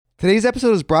Today's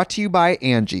episode is brought to you by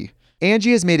Angie.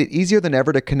 Angie has made it easier than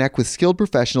ever to connect with skilled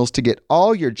professionals to get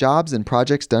all your jobs and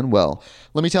projects done well.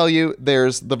 Let me tell you,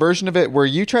 there's the version of it where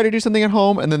you try to do something at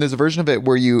home, and then there's a version of it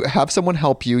where you have someone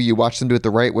help you, you watch them do it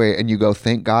the right way, and you go,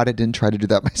 thank God I didn't try to do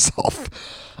that myself.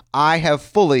 I have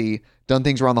fully done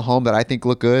things around the home that I think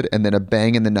look good, and then a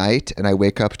bang in the night, and I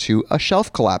wake up to a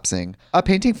shelf collapsing, a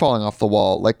painting falling off the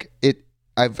wall.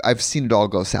 I've seen it all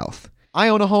go south. I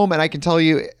own a home, and I can tell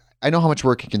you, I know how much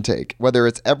work it can take. Whether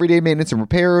it's everyday maintenance and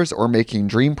repairs or making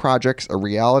dream projects a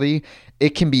reality,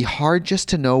 it can be hard just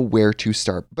to know where to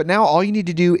start. But now all you need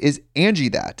to do is Angie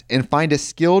that and find a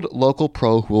skilled local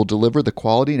pro who will deliver the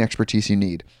quality and expertise you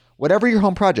need. Whatever your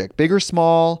home project, big or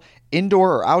small,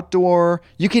 indoor or outdoor,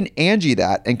 you can Angie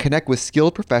that and connect with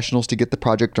skilled professionals to get the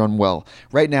project done well.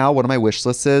 Right now, one of my wish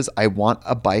lists is I want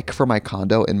a bike for my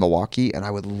condo in Milwaukee, and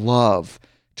I would love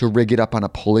to rig it up on a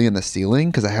pulley in the ceiling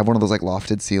because I have one of those like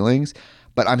lofted ceilings,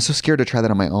 but I'm so scared to try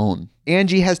that on my own.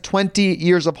 Angie has 20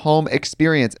 years of home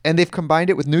experience, and they've combined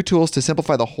it with new tools to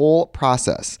simplify the whole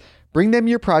process. Bring them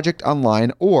your project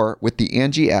online or with the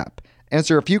Angie app.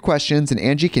 Answer a few questions and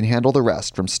Angie can handle the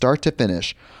rest from start to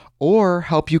finish, or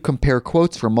help you compare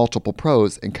quotes from multiple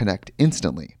pros and connect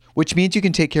instantly, which means you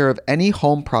can take care of any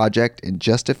home project in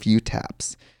just a few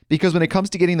taps. Because when it comes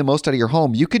to getting the most out of your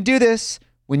home, you can do this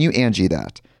when you Angie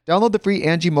that. Download the free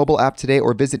Angie mobile app today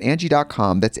or visit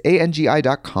Angie.com. That's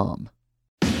ANGI.com.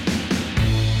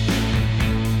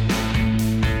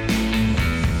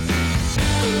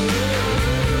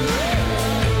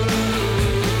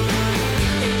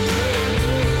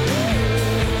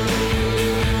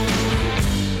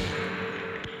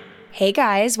 Hey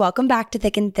guys, welcome back to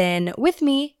Thick and Thin with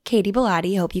me, Katie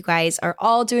Bellotti. Hope you guys are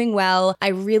all doing well. I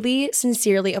really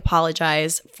sincerely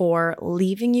apologize for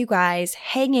leaving you guys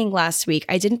hanging last week.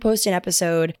 I didn't post an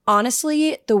episode.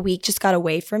 Honestly, the week just got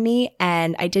away from me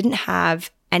and I didn't have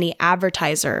any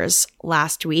advertisers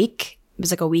last week. It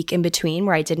was like a week in between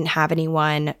where I didn't have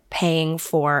anyone paying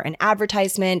for an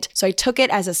advertisement. So I took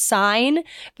it as a sign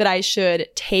that I should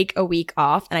take a week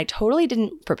off. And I totally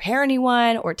didn't prepare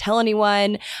anyone or tell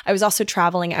anyone. I was also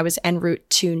traveling. I was en route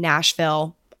to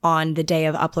Nashville on the day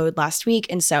of upload last week.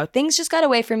 And so things just got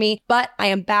away from me, but I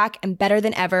am back and better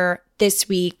than ever this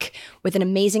week with an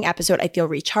amazing episode. I feel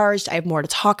recharged. I have more to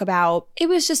talk about. It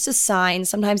was just a sign.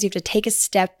 Sometimes you have to take a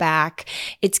step back.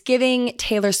 It's giving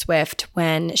Taylor Swift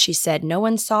when she said, "No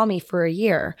one saw me for a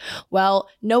year." Well,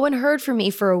 no one heard from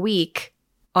me for a week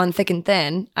on Thick and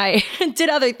Thin. I did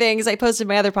other things. I posted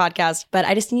my other podcast, but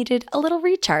I just needed a little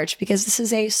recharge because this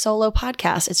is a solo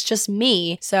podcast. It's just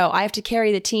me. So I have to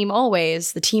carry the team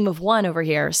always, the team of one over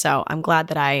here. So I'm glad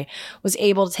that I was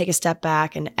able to take a step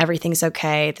back and everything's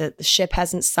okay. The ship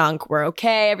hasn't sunk. We're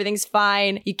okay. Everything's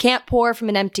fine. You can't pour from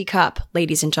an empty cup,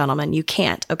 ladies and gentlemen. You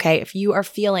can't, okay? If you are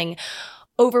feeling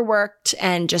overworked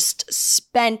and just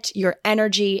spent, your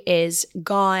energy is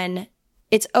gone,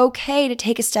 it's okay to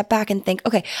take a step back and think,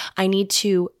 okay, I need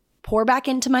to pour back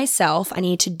into myself. I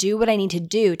need to do what I need to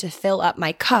do to fill up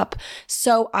my cup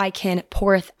so I can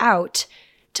poureth out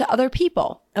to other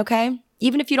people, okay?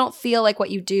 Even if you don't feel like what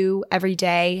you do every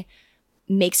day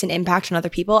makes an impact on other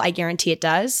people, I guarantee it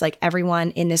does. Like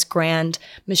everyone in this grand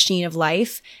machine of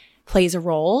life plays a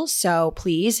role. So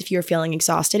please, if you're feeling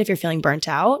exhausted, if you're feeling burnt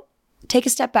out, take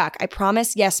a step back. I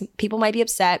promise, yes, people might be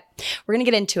upset. We're going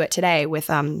to get into it today with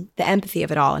the empathy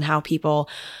of it all and how people,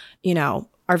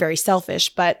 are very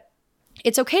selfish, but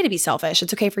it's okay to be selfish.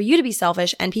 It's okay for you to be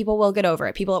selfish and people will get over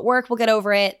it. People at work will get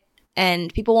over it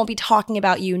and people won't be talking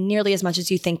about you nearly as much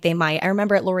as you think they might. I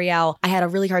remember at L'Oreal, I had a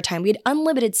really hard time. We had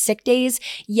unlimited sick days,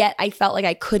 yet I felt like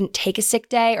I couldn't take a sick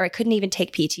day or I couldn't even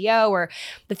take PTO or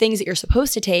the things that you're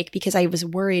supposed to take because I was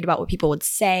worried about what people would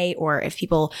say or if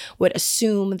people would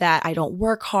assume that I don't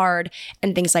work hard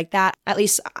and things like that. At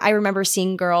least I remember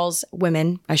seeing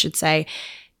women, I should say,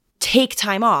 take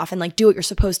time off and like do what you're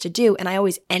supposed to do. And I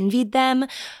always envied them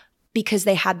because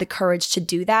they had the courage to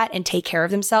do that and take care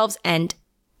of themselves and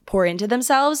pour into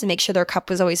themselves and make sure their cup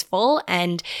was always full.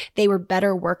 And they were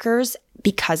better workers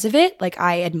because of it. Like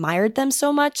I admired them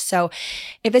so much. So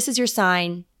if this is your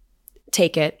sign,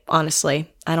 take it,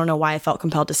 honestly. I don't know why I felt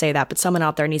compelled to say that, but someone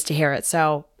out there needs to hear it.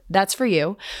 So that's for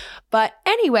you. But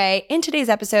anyway, in today's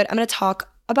episode, I'm going to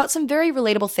talk about some very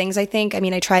relatable things, I think. I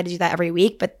mean, I try to do that every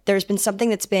week, but there's been something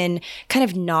that's been kind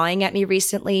of gnawing at me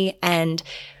recently. And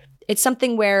it's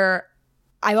something where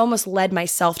I've almost led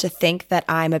myself to think that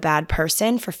I'm a bad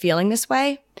person for feeling this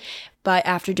way. But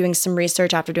after doing some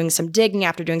research, after doing some digging,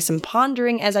 after doing some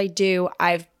pondering as I do,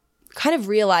 I've kind of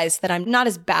realized that I'm not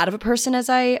as bad of a person as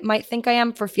I might think I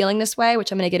am for feeling this way,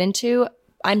 which I'm going to get into.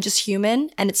 I'm just human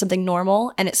and it's something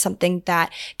normal and it's something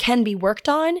that can be worked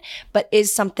on, but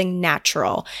is something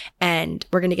natural. And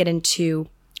we're going to get into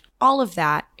all of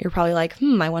that. You're probably like,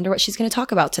 I wonder what she's going to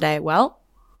talk about today. Well,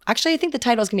 actually, I think the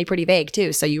title is going to be pretty vague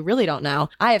too, so you really don't know.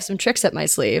 I have some tricks up my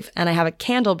sleeve, and I have a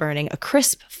candle burning, a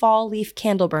crisp fall leaf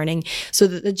candle burning, so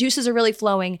that the juices are really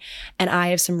flowing, and I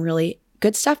have some really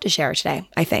good stuff to share today,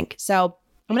 I think. So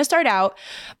I'm going to start out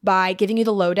by giving you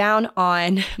the lowdown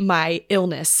on my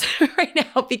illness right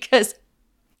now, because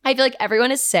I feel like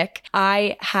everyone is sick.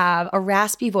 I have a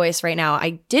raspy voice right now.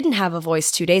 I didn't have a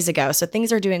voice 2 days ago, so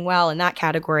things are doing well in that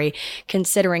category,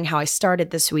 considering how I started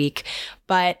this week.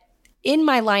 But in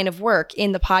my line of work,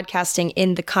 in the podcasting,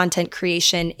 in the content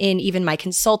creation, in even my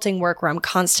consulting work where I'm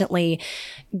constantly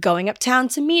going uptown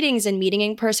to meetings and meeting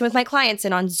in person with my clients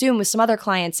and on Zoom with some other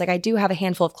clients. Like I do have a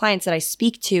handful of clients that I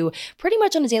speak to pretty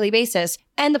much on a daily basis,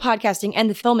 and the podcasting and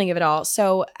the filming of it all.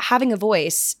 So having a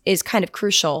voice is kind of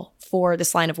crucial for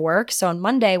this line of work. So on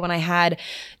Monday, when I had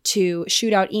to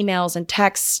shoot out emails and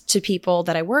texts to people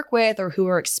that I work with or who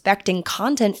are expecting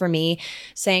content from me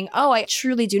saying, oh, I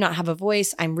truly do not have a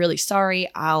voice. I'm really sorry.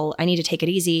 I need to take it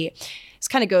easy. This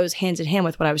kind of goes hand in hand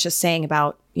with what I was just saying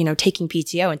about, taking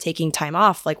PTO and taking time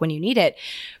off, like when you need it.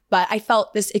 But I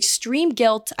felt this extreme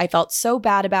guilt. I felt so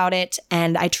bad about it.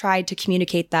 And I tried to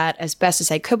communicate that as best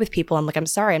as I could with people. I'm like, I'm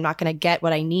sorry, I'm not going to get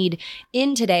what I need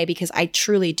in today because I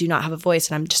truly do not have a voice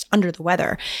and I'm just under the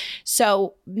weather.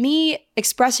 So me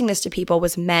expressing this to people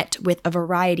was met with a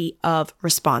variety of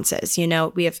responses.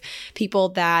 We have people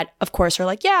that, of course, are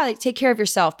like, yeah, like, take care of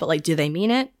yourself. But like, do they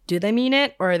mean it? Do they mean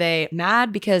it? Or are they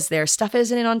mad because their stuff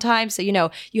isn't in on time? So,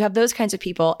 you have those kinds of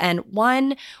people. And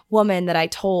one woman that I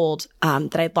told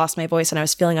that I'd lost my voice and I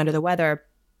was feeling under the weather,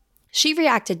 she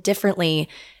reacted differently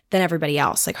than everybody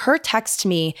else. Like her text to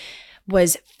me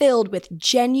was filled with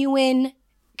genuine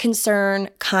concern,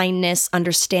 kindness,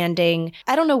 understanding.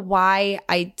 I don't know why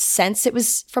I sense it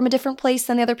was from a different place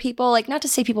than the other people. Like, not to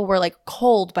say people were like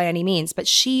cold by any means, but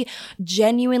she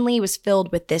genuinely was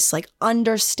filled with this like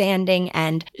understanding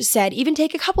and said, even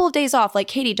take a couple of days off. Like,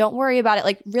 Katie, don't worry about it.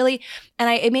 Like, really. And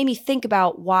it made me think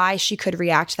about why she could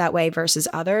react that way versus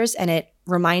others. And it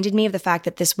reminded me of the fact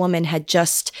that this woman had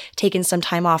just taken some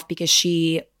time off because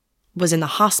she was in the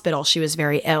hospital. She was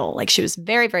very ill. Like she was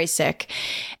very, very sick.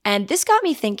 And this got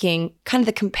me thinking kind of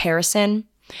the comparison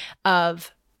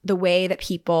of the way that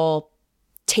people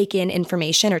take in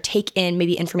information or take in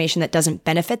maybe information that doesn't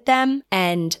benefit them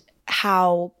and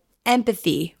how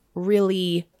empathy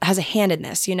really has a hand in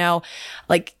this,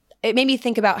 like it made me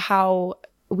think about how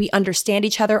we understand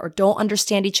each other or don't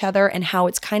understand each other and how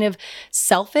it's kind of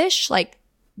selfish, like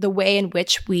the way in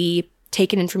which we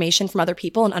take in information from other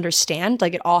people and understand,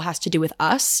 like it all has to do with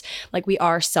us. Like we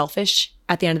are selfish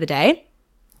at the end of the day.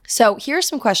 So here's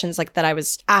some questions like that I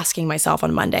was asking myself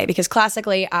on Monday, because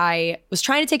classically I was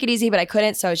trying to take it easy, but I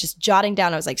couldn't. So I was just jotting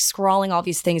down. I was like scrawling all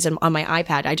these things on my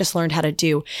iPad. I just learned how to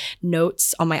do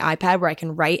notes on my iPad where I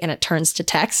can write and it turns to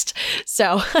text.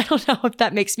 So I don't know if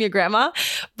that makes me a grandma,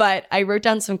 but I wrote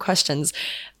down some questions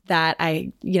that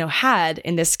I, had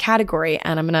in this category.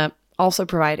 And I'm going to also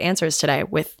provide answers today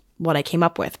with what I came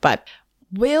up with. But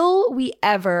will we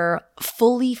ever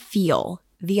fully feel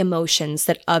the emotions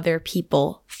that other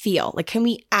people feel? Like, can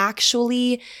we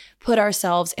actually put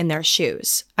ourselves in their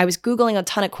shoes? I was Googling a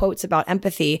ton of quotes about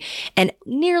empathy, and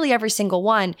nearly every single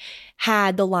one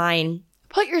had the line,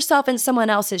 put yourself in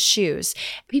someone else's shoes.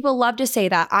 People love to say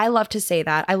that. I love to say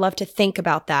that. I love to think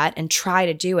about that and try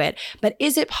to do it. But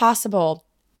is it possible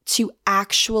to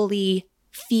actually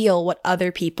feel what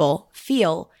other people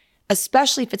feel,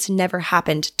 especially if it's never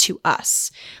happened to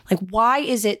us? Like, why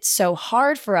is it so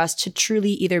hard for us to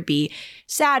truly either be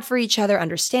sad for each other,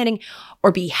 understanding,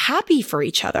 or be happy for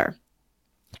each other?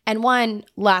 And one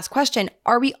last question,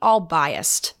 are we all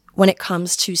biased when it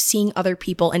comes to seeing other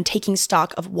people and taking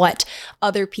stock of what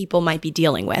other people might be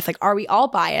dealing with? Like, are we all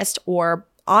biased or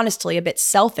honestly a bit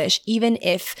selfish, even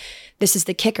if this is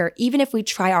the kicker, even if we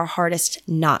try our hardest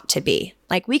not to be?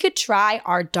 Like, we could try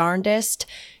our darndest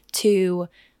to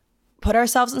put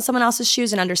ourselves in someone else's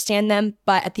shoes and understand them.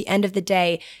 But at the end of the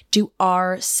day, do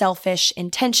our selfish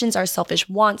intentions, our selfish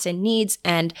wants and needs,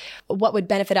 and what would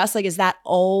benefit us, like, is that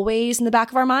always in the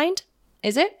back of our mind?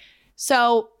 Is it?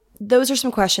 So those are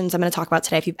some questions I'm going to talk about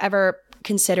today. If you've ever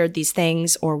considered these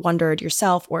things or wondered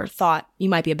yourself or thought you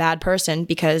might be a bad person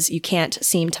because you can't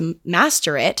seem to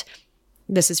master it,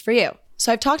 this is for you.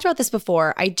 So I've talked about this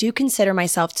before. I do consider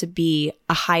myself to be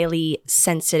a highly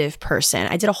sensitive person.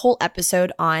 I did a whole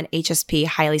episode on HSP,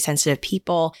 highly sensitive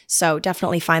people. So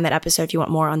definitely find that episode if you want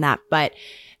more on that. But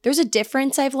There's a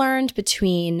difference I've learned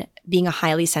between being a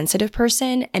highly sensitive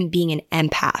person and being an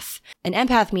empath. An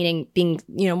empath meaning being,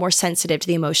 more sensitive to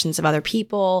the emotions of other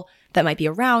people that might be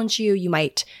around you. You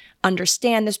might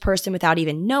understand this person without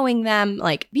even knowing them.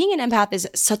 Like, being an empath is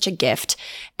such a gift.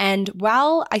 And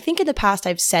while I think in the past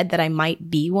I've said that I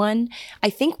might be one, I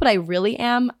think what I really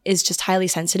am is just highly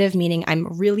sensitive, meaning I'm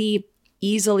really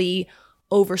easily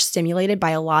overstimulated by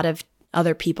a lot of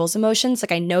other people's emotions.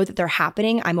 Like, I know that they're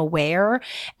happening. I'm aware.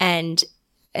 And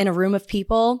in a room of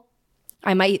people,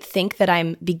 I might think that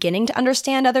I'm beginning to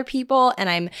understand other people, and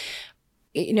I'm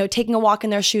taking a walk in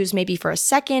their shoes maybe for a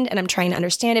second, and I'm trying to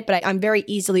understand it, but I'm very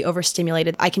easily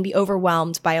overstimulated. I can be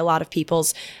overwhelmed by a lot of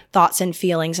people's thoughts and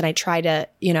feelings, and I try to,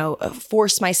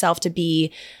 force myself to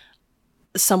be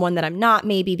someone that I'm not,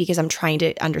 maybe because I'm trying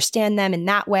to understand them in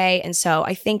that way. And so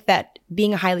I think that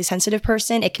being a highly sensitive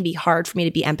person, it can be hard for me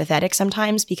to be empathetic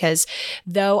sometimes, because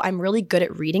though I'm really good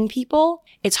at reading people,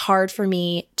 it's hard for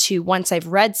me to, once I've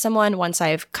read someone, once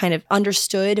I've kind of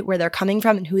understood where they're coming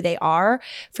from and who they are,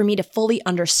 for me to fully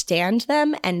understand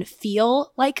them and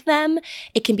feel like them.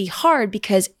 It can be hard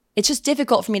because it's just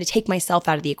difficult for me to take myself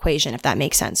out of the equation, if that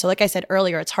makes sense. So like I said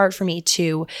earlier, it's hard for me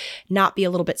to not be a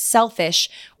little bit selfish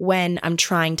when I'm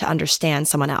trying to understand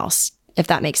someone else, if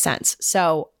that makes sense.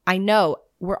 So I know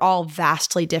we're all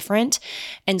vastly different.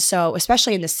 And so,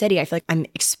 especially in the city, I feel like I'm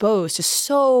exposed to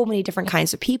so many different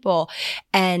kinds of people.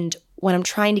 And when I'm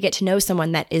trying to get to know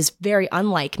someone that is very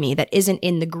unlike me, that isn't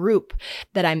in the group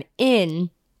that I'm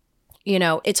in,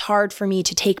 it's hard for me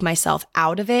to take myself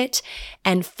out of it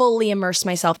and fully immerse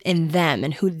myself in them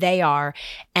and who they are,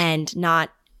 and not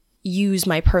use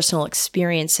my personal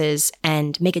experiences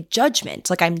and make a judgment.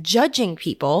 Like, I'm judging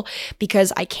people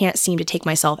because I can't seem to take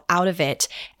myself out of it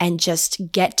and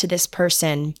just get to this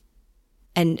person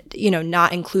and,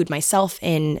 not include myself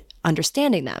in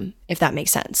understanding them, if that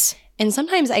makes sense. And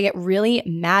sometimes I get really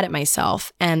mad at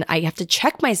myself, and I have to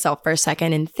check myself for a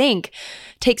second and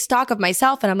take stock of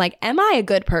myself. And I'm like, am I a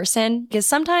good person? Because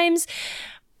sometimes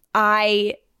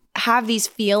I have these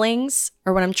feelings,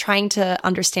 or when I'm trying to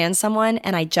understand someone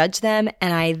and I judge them,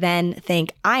 and I then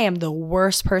think, I am the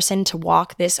worst person to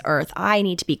walk this earth. I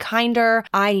need to be kinder.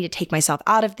 I need to take myself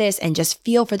out of this and just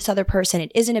feel for this other person.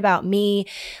 It isn't about me.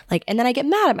 And then I get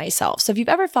mad at myself. So if you've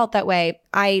ever felt that way,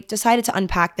 I decided to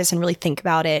unpack this and really think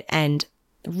about it and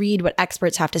read what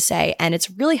experts have to say. And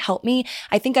it's really helped me.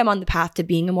 I think I'm on the path to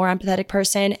being a more empathetic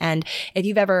person. And if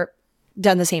you've ever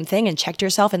done the same thing and checked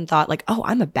yourself and thought like, oh,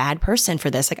 I'm a bad person for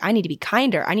this. Like, I need to be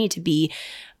kinder. I need to be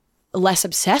less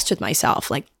obsessed with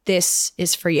myself. Like, this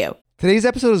is for you. Today's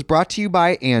episode is brought to you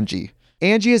by Angie.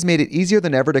 Angie has made it easier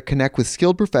than ever to connect with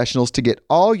skilled professionals to get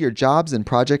all your jobs and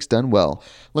projects done well.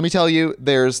 Let me tell you,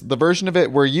 there's the version of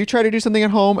it where you try to do something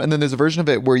at home, and then there's a version of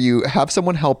it where you have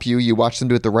someone help you, you watch them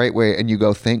do it the right way, and you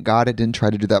go, thank God I didn't try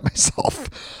to do that myself.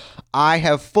 I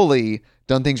have fully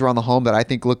done things around the home that I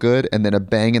think look good, and then a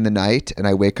bang in the night, and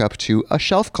I wake up to a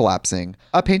shelf collapsing,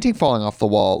 a painting falling off the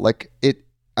wall.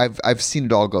 I've seen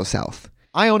it all go south.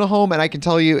 I own a home, and I can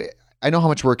tell you, I know how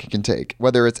much work it can take.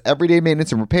 Whether it's everyday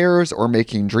maintenance and repairs or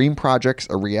making dream projects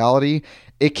a reality,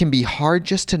 it can be hard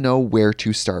just to know where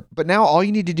to start. But now all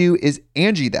you need to do is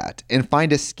Angie that and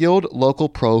find a skilled local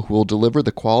pro who will deliver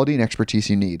the quality and expertise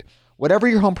you need. Whatever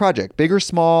your home project, big or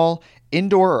small,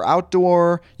 indoor or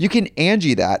outdoor, you can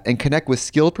Angie that and connect with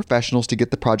skilled professionals to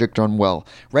get the project done well.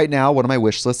 Right now, one of my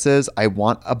wish lists is I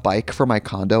want a bike for my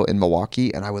condo in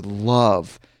Milwaukee, and I would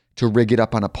love to rig it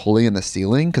up on a pulley in the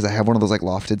ceiling because I have one of those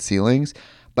lofted ceilings,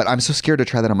 but I'm so scared to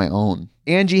try that on my own.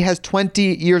 Angie has 20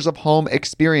 years of home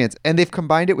experience, and they've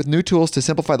combined it with new tools to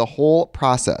simplify the whole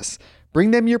process.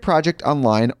 Bring them your project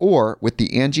online or with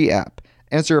the Angie app.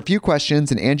 Answer a few questions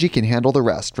and Angie can handle the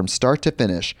rest from start to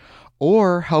finish,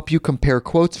 or help you compare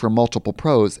quotes from multiple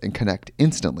pros and connect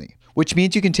instantly, which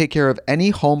means you can take care of any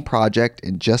home project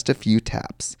in just a few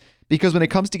taps. Because when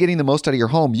it comes to getting the most out of your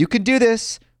home, you can do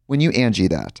this when you Angie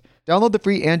that. Download the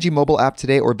free Angie mobile app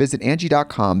today or visit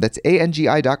Angie.com. That's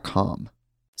ANGI.com.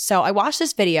 So I watched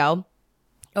this video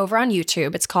over on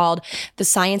YouTube. It's called The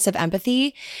Science of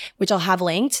Empathy, which I'll have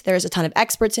linked. There's a ton of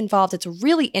experts involved. It's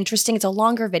really interesting. It's a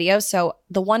longer video. So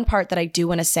the one part that I do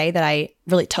want to say that I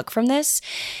really took from this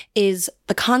is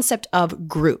the concept of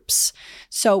groups.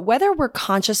 So whether we're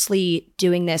consciously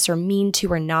doing this or mean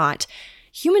to or not,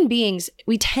 human beings,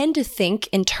 we tend to think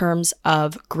in terms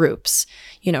of groups,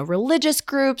 religious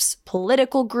groups,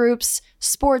 political groups,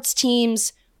 sports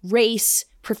teams, race,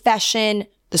 profession,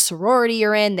 the sorority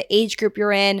you're in, the age group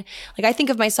you're in. Like I think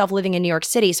of myself living in New York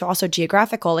City, so also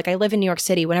geographical. Like I live in New York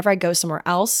City. Whenever I go somewhere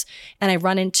else and I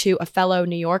run into a fellow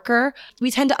New Yorker, we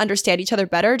tend to understand each other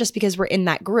better just because we're in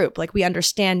that group. Like we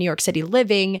understand New York City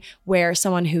living where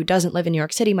someone who doesn't live in New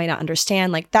York City might not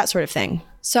understand, like that sort of thing.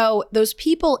 So those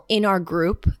people in our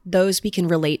group, those we can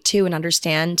relate to and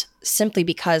understand simply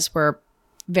because we're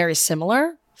very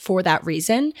similar. For that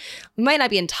reason, we might not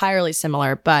be entirely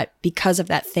similar, but because of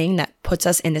that thing that puts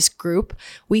us in this group,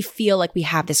 we feel like we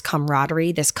have this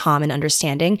camaraderie, this common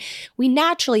understanding. We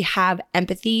naturally have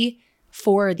empathy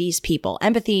for these people.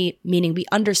 Empathy meaning we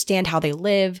understand how they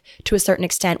live to a certain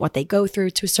extent, what they go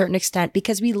through to a certain extent,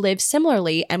 because we live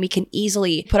similarly and we can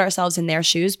easily put ourselves in their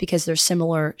shoes because they're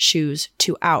similar shoes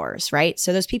to ours, right?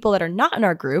 So those people that are not in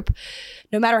our group,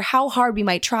 no matter how hard we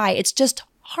might try, it's just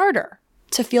harder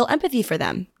to feel empathy for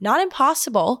them. Not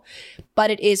impossible, but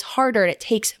it is harder and it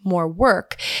takes more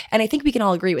work. And I think we can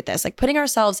all agree with this. Like putting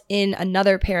ourselves in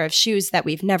another pair of shoes that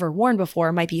we've never worn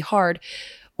before might be hard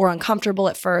or uncomfortable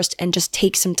at first and just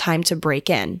take some time to break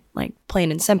in, like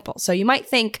plain and simple. So you might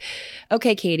think,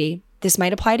 okay, Katie, this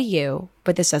might apply to you,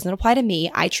 but this doesn't apply to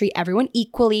me. I treat everyone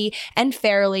equally and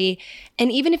fairly.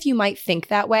 And even if you might think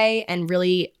that way and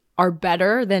really are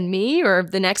better than me or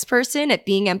the next person at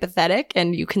being empathetic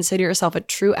and you consider yourself a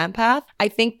true empath, I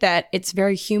think that it's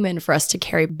very human for us to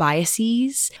carry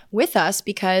biases with us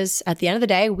because at the end of the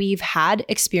day, we've had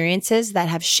experiences that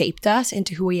have shaped us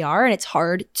into who we are. And it's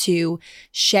hard to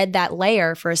shed that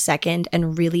layer for a second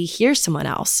and really hear someone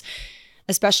else,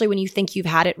 especially when you think you've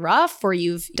had it rough or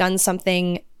you've done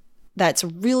something that's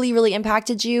really, really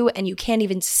impacted you and you can't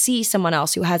even see someone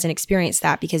else who hasn't experienced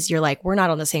that because you're like, we're not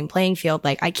on the same playing field.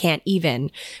 Like I can't even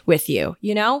with you,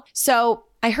 you know? So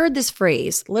I heard this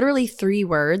phrase, literally 3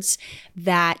 words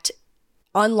that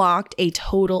unlocked a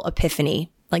total epiphany.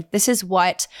 Like this is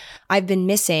what I've been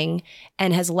missing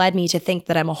and has led me to think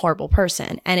that I'm a horrible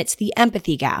person. And it's the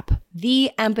empathy gap.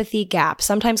 The empathy gap,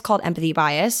 sometimes called empathy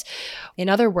bias. In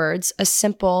other words, a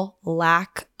simple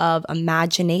lack of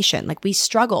imagination. Like we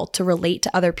struggle to relate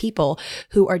to other people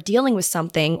who are dealing with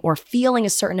something or feeling a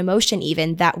certain emotion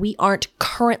even that we aren't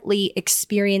currently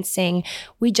experiencing.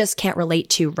 We just can't relate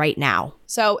to right now.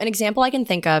 So an example I can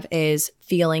think of is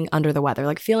feeling under the weather,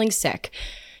 like feeling sick.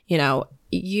 You know,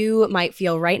 you might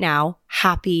feel right now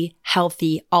happy,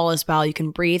 healthy, all is well. You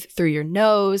can breathe through your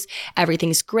nose.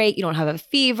 Everything's great. You don't have a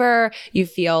fever. You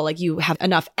feel like you have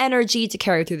enough energy to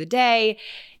carry through the day.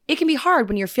 It can be hard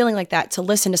when you're feeling like that to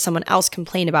listen to someone else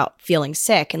complain about feeling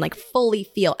sick and like fully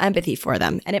feel empathy for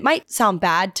them. And it might sound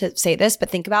bad to say this, but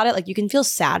think about it. Like you can feel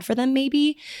sad for them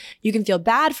maybe. You can feel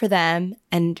bad for them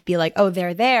and be like, oh,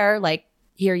 they're there. Like,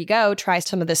 here you go. Try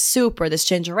some of this soup or this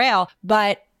ginger ale.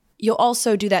 But you'll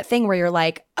also do that thing where you're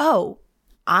like, oh,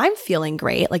 I'm feeling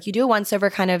great. Like you do a once over,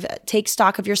 kind of take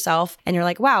stock of yourself and you're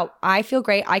like, wow, I feel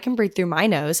great. I can breathe through my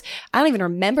nose. I don't even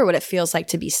remember what it feels like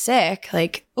to be sick.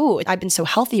 Like, ooh, I've been so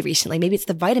healthy recently. Maybe it's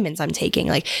the vitamins I'm taking.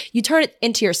 Like you turn it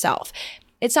into yourself.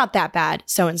 It's not that bad.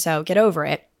 So-and-so, get over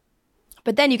it.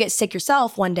 But then you get sick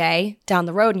yourself one day down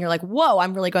the road and you're like, whoa,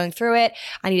 I'm really going through it.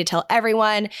 I need to tell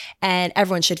everyone and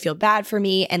everyone should feel bad for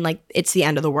me. And like, it's the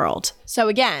end of the world. So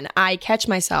again, I catch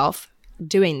myself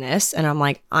doing this and I'm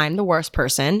like, I'm the worst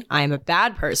person. I'm a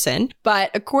bad person.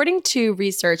 But according to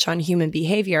research on human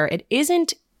behavior, it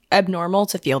isn't abnormal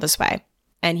to feel this way.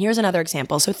 And here's another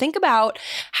example. So think about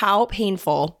how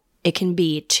painful it can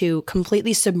be to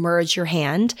completely submerge your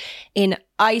hand in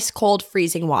ice cold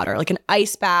freezing water, like an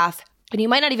ice bath. And you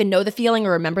might not even know the feeling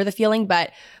or remember the feeling,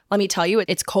 but let me tell you,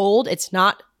 it's cold. It's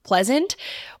not pleasant.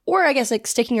 Or I guess like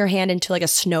sticking your hand into like a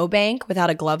snowbank without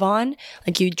a glove on.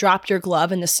 Like you dropped your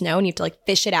glove in the snow and you have to like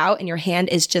fish it out and your hand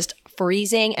is just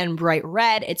freezing and bright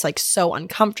red. It's like so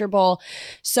uncomfortable.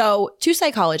 So 2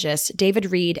 psychologists,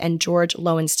 David Reed and George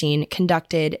Lowenstein,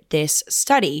 conducted this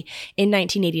study in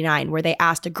 1989 where they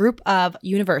asked a group of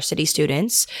university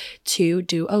students to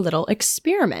do a little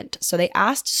experiment. So they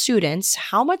asked students,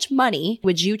 how much money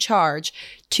would you charge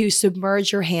to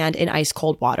submerge your hand in ice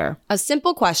cold water? A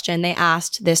simple question. They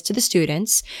asked this to the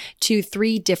students to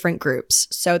 3 different groups.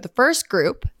 So the first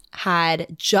group had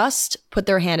just put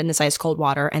their hand in this ice cold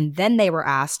water and then they were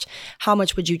asked, how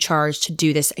much would you charge to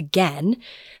do this again?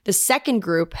 The second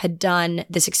group had done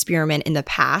this experiment in the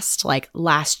past, like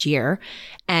last year,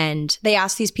 and they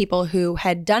asked these people who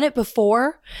had done it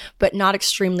before, but not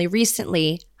extremely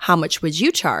recently, how much would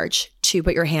you charge to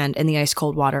put your hand in the ice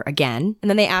cold water again? And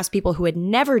then they asked people who had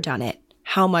never done it,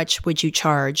 how much would you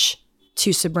charge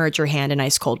to submerge your hand in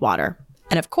ice cold water?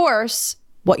 And of course,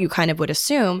 what you kind of would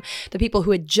assume, the people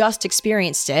who had just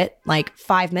experienced it like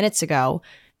 5 minutes ago,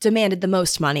 demanded the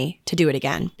most money to do it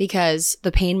again because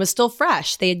the pain was still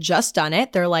fresh. They had just done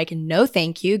it. They're like, no,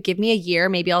 thank you. Give me a year.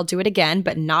 Maybe I'll do it again,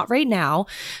 but not right now.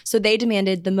 So they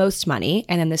demanded the most money.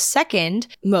 And then the second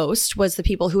most was the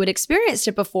people who had experienced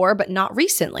it before, but not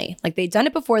recently. Like they'd done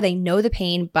it before. They know the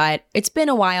pain, but it's been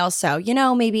a while. So,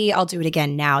 maybe I'll do it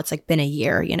again now. It's like been a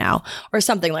year, or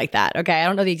something like that. Okay. I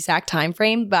don't know the exact time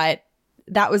frame, but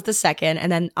that was the second.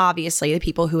 And then obviously the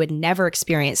people who had never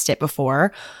experienced it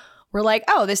before were like,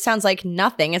 oh, this sounds like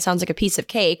nothing. It sounds like a piece of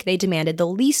cake. They demanded the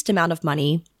least amount of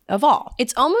money of all.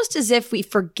 It's almost as if we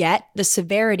forget the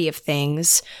severity of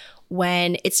things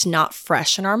when it's not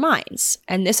fresh in our minds.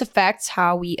 And this affects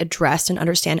how we address and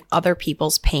understand other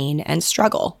people's pain and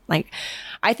struggle. Like,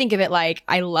 I think of it like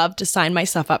I love to sign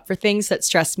myself up for things that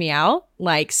stress me out,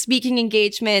 like speaking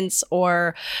engagements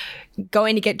or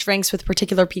going to get drinks with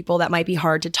particular people that might be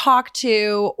hard to talk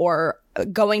to, or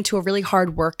going to a really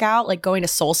hard workout, like going to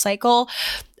SoulCycle.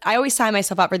 I always sign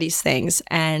myself up for these things.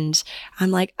 And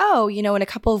I'm like, oh, in a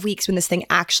couple of weeks when this thing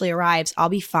actually arrives, I'll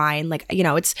be fine. Like,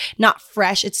 it's not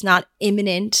fresh. It's not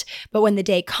imminent. But when the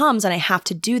day comes and I have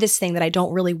to do this thing that I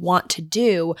don't really want to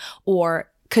do,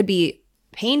 or could be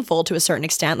painful to a certain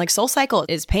extent, like SoulCycle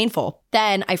is painful,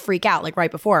 then I freak out like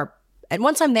right before. And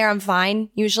once I'm there, I'm fine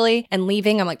usually. And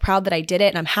leaving, I'm like proud that I did it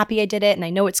and I'm happy I did it and I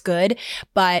know it's good.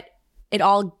 But it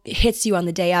all hits you on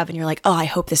the day of and you're like, oh, I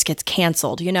hope this gets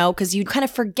canceled, because you kind of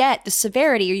forget the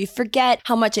severity, or you forget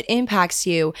how much it impacts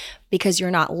you because you're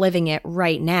not living it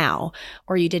right now,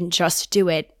 or you didn't just do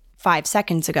it 5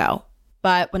 seconds ago.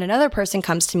 But when another person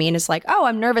comes to me and is like, oh,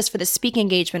 I'm nervous for this speaking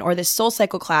engagement or this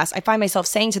SoulCycle class, I find myself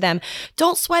saying to them,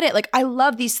 don't sweat it. Like, I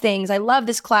love these things. I love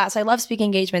this class. I love speaking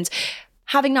engagements.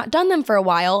 Having not done them for a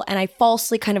while, and I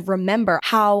falsely kind of remember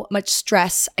how much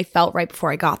stress I felt right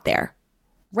before I got there.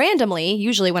 Randomly,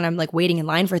 usually when I'm like waiting in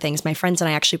line for things, my friends and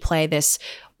I actually play this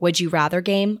would you rather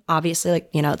game. Obviously, like,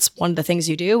 it's one of the things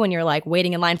you do when you're like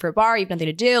waiting in line for a bar, you have nothing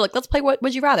to do. Like, let's play what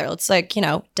would you rather. Let's like,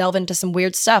 delve into some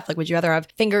weird stuff. Like, would you rather have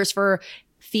fingers for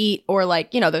feet or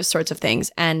like, those sorts of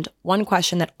things. And one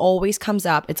question that always comes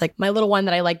up, it's like my little one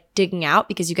that I like digging out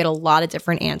because you get a lot of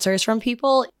different answers from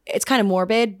people. It's kind of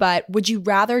morbid, but would you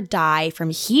rather die from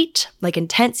heat, like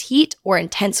intense heat, or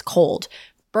intense cold?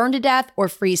 Burn to death or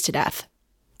freeze to death?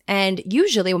 And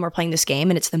usually when we're playing this game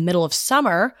and it's the middle of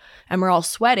summer and we're all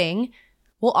sweating,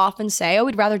 we'll often say, oh,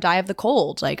 we'd rather die of the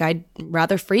cold. Like, I'd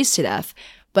rather freeze to death.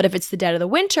 But if it's the dead of the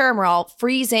winter and we're all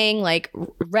freezing, like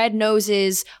red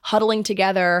noses, huddling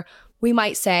together, we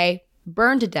might say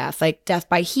burn to death, like death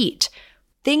by heat.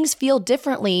 Things feel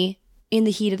differently in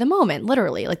the heat of the moment,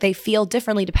 literally. Like, they feel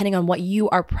differently depending on what you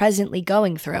are presently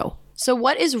going through. So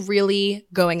what is really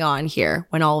going on here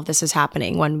when all of this is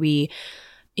happening? When we,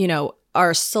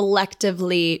 are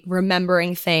selectively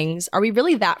remembering things? Are we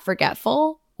really that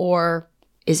forgetful, or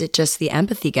is it just the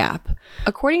empathy gap?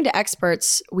 According to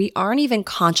experts, we aren't even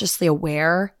consciously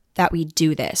aware that we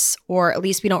do this, or at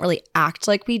least we don't really act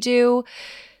like we do,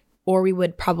 or we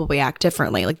would probably act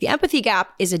differently. Like, the empathy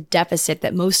gap is a deficit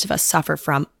that most of us suffer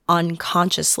from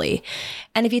unconsciously.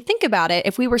 And if you think about it,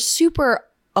 if we were super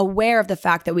aware of the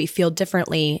fact that we feel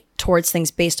differently towards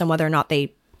things based on whether or not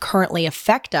they currently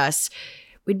affect us,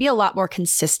 we'd be a lot more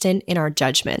consistent in our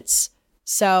judgments.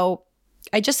 So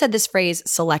I just said this phrase,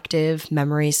 selective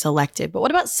memory, selective, but what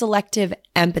about selective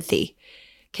empathy?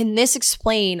 Can this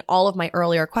explain all of my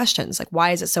earlier questions? Like,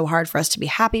 why is it so hard for us to be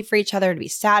happy for each other, to be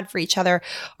sad for each other?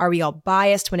 Are we all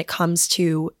biased when it comes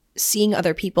to seeing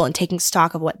other people and taking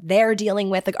stock of what they're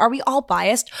dealing with? Like, are we all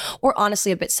biased or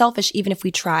honestly a bit selfish, even if we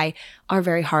try our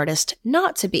very hardest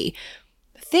not to be?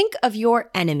 Think of your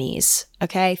enemies,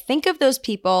 okay? Think of those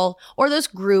people or those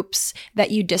groups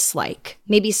that you dislike.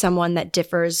 Maybe someone that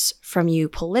differs from you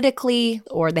politically,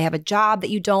 or they have a job that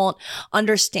you don't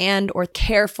understand or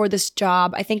care for this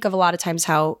job. I think of a lot of times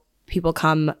how people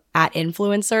come at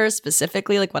influencers,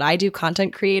 specifically like what I do,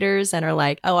 content creators, and are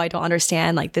like, oh, I don't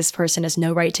understand. Like, this person has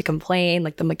no right to complain,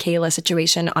 like the Michaela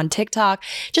situation on TikTok.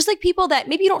 Just like people that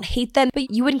maybe you don't hate them, but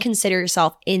you wouldn't consider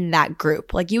yourself in that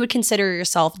group. Like, you would consider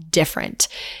yourself different.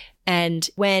 And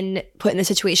when put in the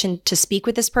situation to speak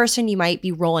with this person, you might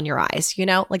be rolling your eyes,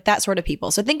 like that sort of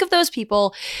people. So think of those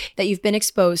people that you've been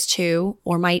exposed to,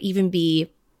 or might even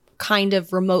be kind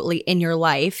of remotely in your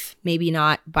life, maybe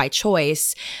not by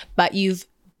choice, but you've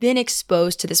been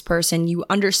exposed to this person. You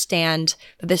understand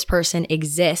that this person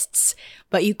exists,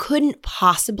 but you couldn't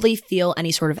possibly feel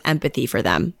any sort of empathy for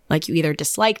them. Like, you either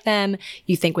dislike them,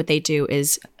 you think what they do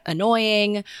is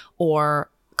annoying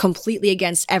or completely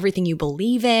against everything you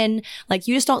believe in. Like,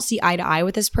 you just don't see eye to eye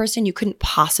with this person. You couldn't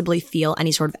possibly feel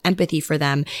any sort of empathy for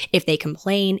them if they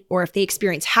complain or if they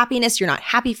experience happiness, you're not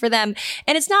happy for them.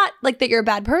 And it's not like that you're a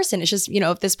bad person. It's just,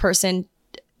 if this person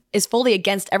is fully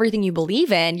against everything you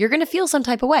believe in, you're going to feel some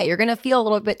type of way. You're going to feel a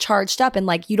little bit charged up and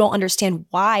like you don't understand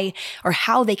why or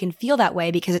how they can feel that way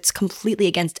because it's completely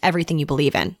against everything you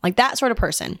believe in. Like that sort of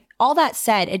person. All that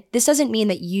said, this doesn't mean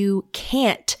that you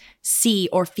can't see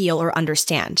or feel or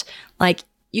understand. Like,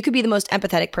 you could be the most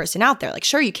empathetic person out there. Like,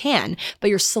 sure, you can, but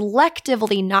you're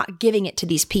selectively not giving it to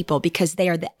these people because they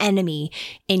are the enemy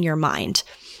in your mind.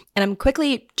 And I'm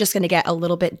quickly just going to get a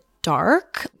little bit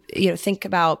dark. Think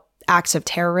about acts of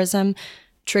terrorism,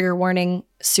 trigger warning,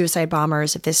 suicide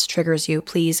bombers. If this triggers you,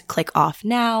 please click off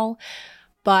now.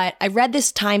 But I read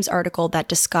this Times article that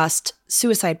discussed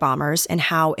suicide bombers and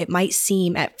how it might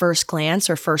seem at first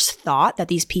glance or first thought that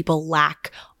these people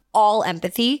lack all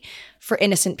empathy for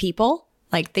innocent people.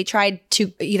 Like, they tried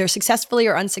to either successfully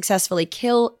or unsuccessfully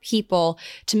kill people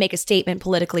to make a statement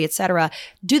politically, etc.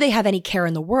 Do they have any care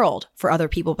in the world for other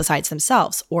people besides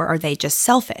themselves? Or are they just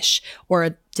selfish?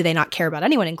 Or do they not care about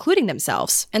anyone, including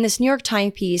themselves? And this New York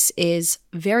Times piece is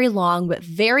very long, but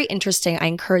very interesting. I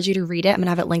encourage you to read it. I'm going to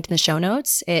have it linked in the show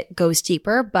notes. It goes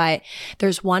deeper, but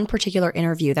there's one particular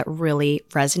interview that really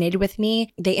resonated with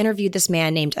me. They interviewed this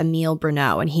man named Emile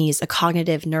Bruneau, and he's a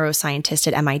cognitive neuroscientist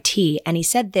at MIT. And he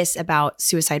said this about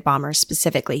suicide bombers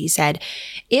specifically. He said,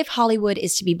 if Hollywood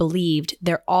is to be believed,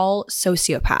 they're all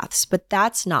sociopaths, but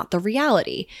that's not the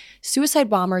reality. Suicide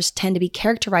bombers tend to be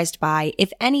characterized by,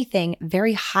 if anything,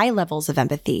 very high levels of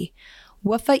empathy.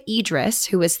 Wafa Idris,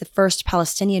 who was the first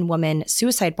Palestinian woman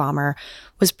suicide bomber,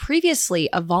 was previously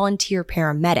a volunteer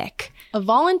paramedic. A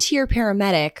volunteer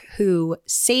paramedic who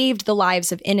saved the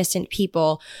lives of innocent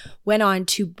people, went on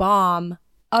to bomb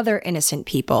other innocent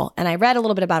people. And I read a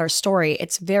little bit about her story.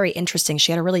 It's very interesting.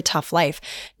 She had a really tough life.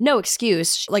 No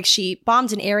excuse. Like, she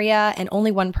bombed an area and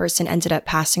only one person ended up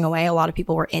passing away. A lot of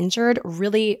people were injured.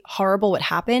 Really horrible what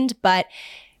happened. But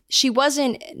she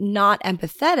wasn't not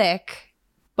empathetic,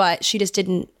 but she just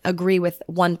didn't agree with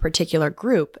one particular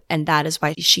group. And that is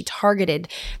why she targeted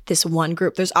this one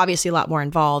group. There's obviously a lot more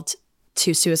involved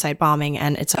to suicide bombing,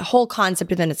 and it's a whole concept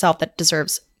within itself that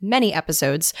deserves many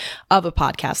episodes of a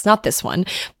podcast, not this one,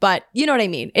 but you know what I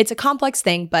mean? It's a complex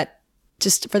thing, but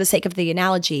just for the sake of the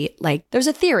analogy, like, there's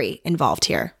a theory involved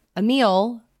here.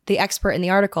 Emile, the expert in the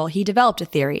article, he developed a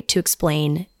theory to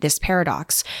explain this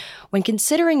paradox. When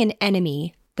considering an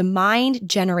enemy, the mind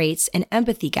generates an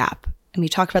empathy gap. And we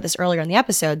talked about this earlier in the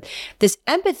episode. This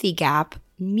empathy gap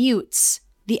mutes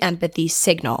the empathy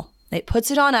signal. It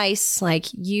puts it on ice, like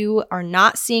you are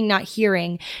not seeing, not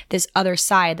hearing this other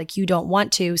side, like you don't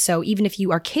want to. So even if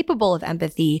you are capable of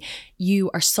empathy,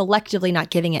 you are selectively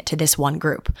not giving it to this one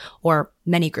group or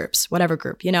many groups, whatever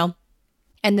group,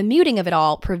 And the muting of it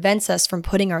all prevents us from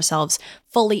putting ourselves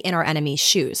fully in our enemy's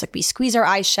shoes. Like, we squeeze our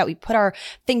eyes shut, we put our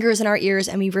fingers in our ears,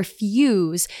 and we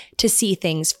refuse to see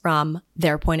things from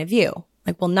their point of view.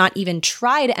 Like, we'll not even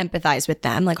try to empathize with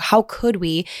them. Like, how could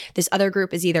we? This other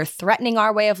group is either threatening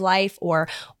our way of life, or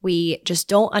we just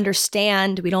don't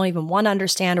understand. We don't even want to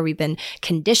understand, or we've been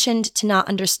conditioned to not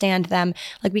understand them.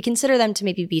 Like, we consider them to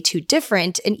maybe be too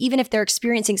different. And even if they're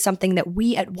experiencing something that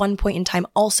we at one point in time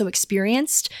also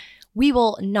experienced, we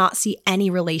will not see any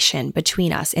relation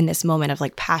between us in this moment of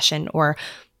like passion, or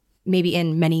maybe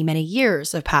in many, many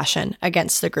years of passion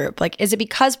against the group. Like, is it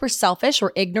because we're selfish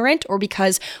or ignorant, or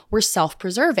because we're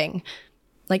self-preserving?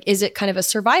 Like, is it kind of a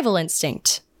survival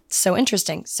instinct? It's so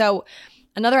interesting. So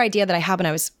another idea that I had when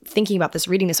I was thinking about this,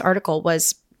 reading this article,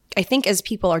 was I think as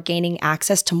people are gaining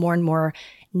access to more and more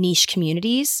niche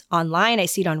communities online, I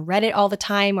see it on Reddit all the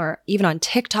time, or even on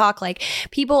TikTok, like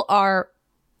people are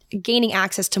gaining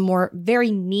access to more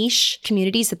very niche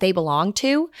communities that they belong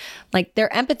to, like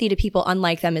their empathy to people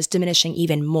unlike them is diminishing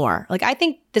even more. Like, I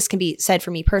think this can be said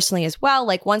for me personally as well.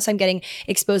 Like, once I'm getting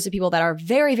exposed to people that are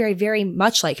very, very, very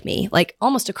much like me, like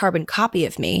almost a carbon copy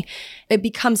of me, it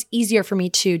becomes easier for me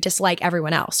to dislike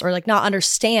everyone else, or like not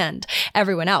understand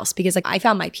everyone else, because like I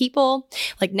found my people.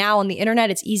 Like, now on the internet,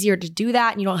 it's easier to do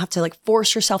that, and you don't have to like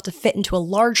force yourself to fit into a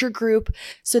larger group.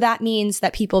 So that means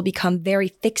that people become very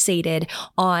fixated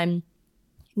on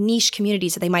niche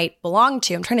communities that they might belong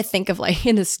to. I'm trying to think of like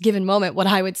in this given moment what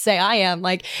I would say I am,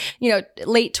 like,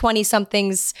 late 20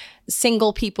 somethings,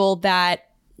 single people that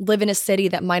live in a city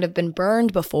that might have been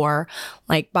burned before,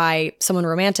 like by someone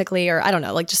romantically, or I don't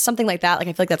know, like just something like that. Like,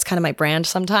 I feel like that's kind of my brand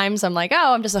sometimes. I'm like,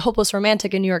 oh, I'm just a hopeless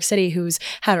romantic in New York City who's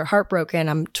had her heart broken.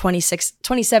 I'm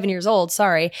 27 years old.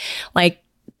 Sorry. Like,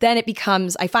 then it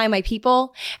becomes, I find my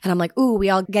people and I'm like, ooh, we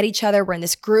all get each other. We're in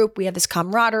this group. We have this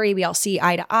camaraderie. We all see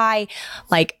eye to eye.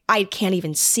 Like I can't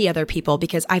even see other people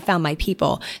because I found my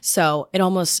people. So it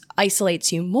almost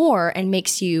isolates you more and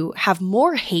makes you have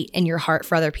more hate in your heart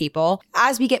for other people.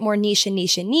 As we get more niche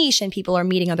and people are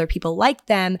meeting other people like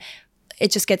them,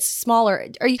 it just gets smaller.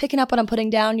 Are you picking up what I'm putting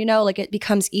down? Like it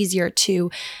becomes easier to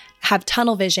have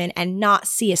tunnel vision and not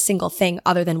see a single thing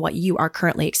other than what you are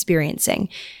currently experiencing.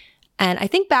 And I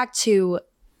think back to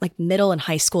like middle and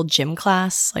high school gym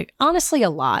class, like honestly,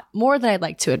 a lot more than I'd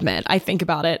like to admit. I think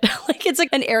about it like it's like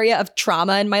an area of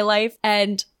trauma in my life.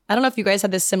 And I don't know if you guys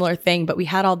had this similar thing, but we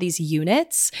had all these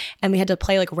units and we had to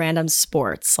play like random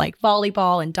sports like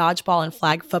volleyball and dodgeball and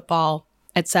flag football,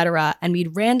 etc. And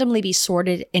we'd randomly be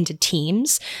sorted into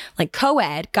teams, like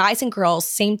co-ed, guys and girls,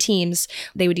 same teams.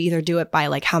 They would either do it by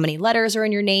like how many letters are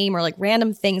in your name or like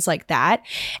random things like that.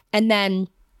 And then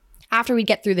after we'd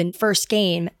get through the first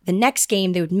game, the next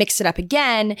game, they would mix it up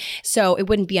again. So it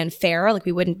wouldn't be unfair. Like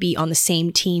we wouldn't be on the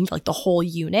same team for like the whole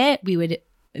unit. We would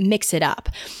mix it up.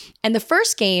 And the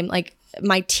first game, like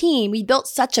my team, we built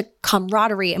such a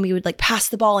camaraderie and we would like pass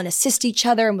the ball and assist each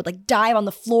other and would like dive on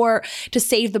the floor to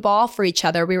save the ball for each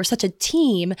other. We were such a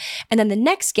team. And then the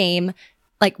next game,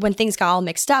 like when things got all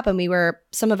mixed up and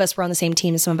some of us were on the same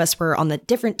team, some of us were on the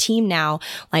different team now,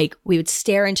 like we would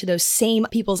stare into those same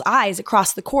people's eyes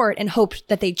across the court and hope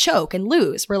that they choke and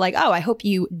lose. We're like, oh, I hope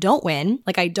you don't win.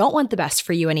 Like, I don't want the best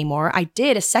for you anymore. I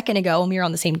did a second ago when we were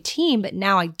on the same team, but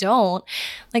now I don't.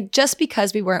 Like, just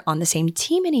because we weren't on the same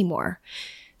team anymore.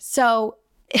 So,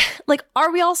 like,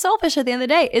 are we all selfish at the end of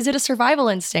the day? Is it a survival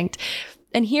instinct?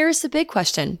 And here's the big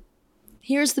question.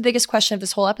 Here's the biggest question of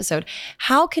this whole episode.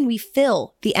 How can we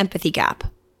fill the empathy gap?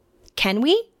 Can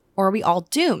we? Or are we all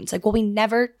doomed? Like, will we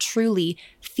never truly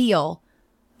feel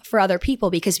for other people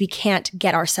because we can't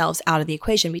get ourselves out of the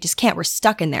equation? We just can't. We're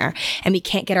stuck in there. And we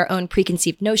can't get our own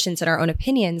preconceived notions and our own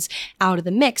opinions out of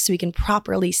the mix so we can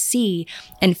properly see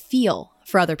and feel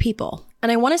for other people.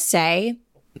 And I want to say,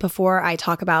 before I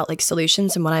talk about like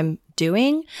solutions and what I'm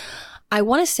doing, I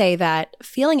want to say that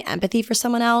feeling empathy for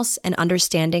someone else and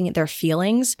understanding their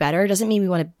feelings better doesn't mean we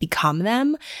want to become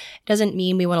them. It doesn't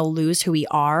mean we want to lose who we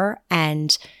are.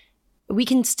 And we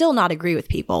can still not agree with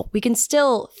people. We can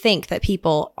still think that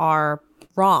people are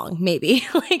wrong, maybe.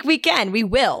 Like we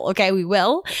will, okay? We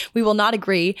will not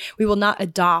agree. We will not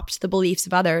adopt the beliefs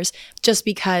of others just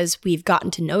because we've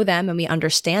gotten to know them and we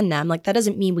understand them. Like that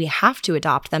doesn't mean we have to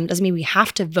adopt them. It doesn't mean we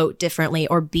have to vote differently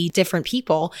or be different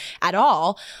people at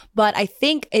all. But I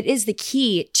think it is the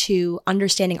key to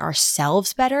understanding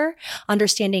ourselves better,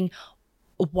 understanding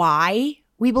why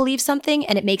we believe something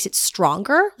and it makes it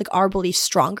stronger, like our beliefs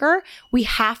stronger. We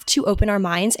have to open our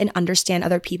minds and understand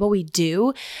other people. We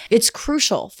do. It's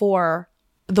crucial for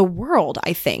the world,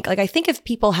 I think. Like, I think if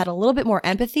people had a little bit more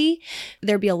empathy,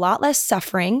 there'd be a lot less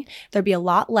suffering. There'd be a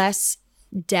lot less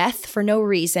death for no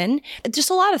reason. Just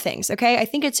a lot of things, okay? I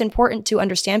think it's important to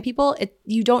understand people.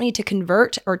 You don't need to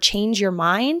convert or change your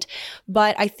mind,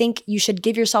 but I think you should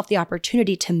give yourself the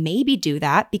opportunity to maybe do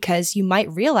that because you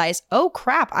might realize, oh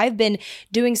crap, I've been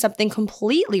doing something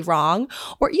completely wrong.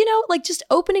 Or, like just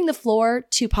opening the floor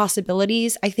to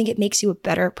possibilities, I think it makes you a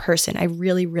better person. I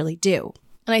really, really do.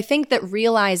 And I think that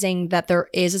realizing that there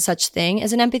is a such thing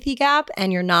as an empathy gap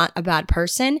and you're not a bad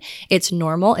person, it's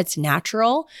normal, it's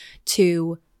natural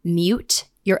to mute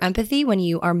your empathy when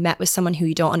you are met with someone who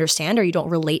you don't understand or you don't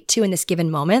relate to in this given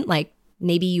moment. Like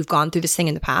maybe you've gone through this thing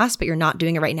in the past, but you're not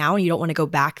doing it right now and you don't want to go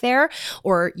back there,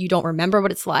 or you don't remember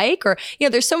what it's like, or,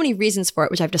 there's so many reasons for it,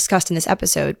 which I've discussed in this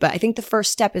episode. But I think the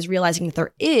first step is realizing that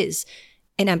there is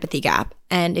an empathy gap.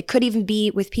 And it could even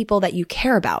be with people that you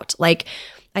care about. Like,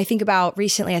 I think about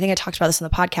recently, I think I talked about this on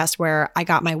the podcast where I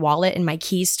got my wallet and my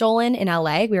keys stolen in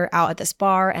LA. We were out at this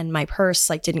bar and my purse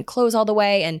didn't close all the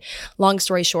way. And long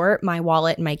story short, my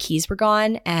wallet and my keys were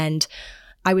gone. And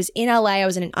I was in LA. I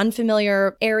was in an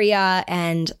unfamiliar area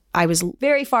and I was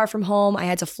very far from home. I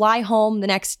had to fly home the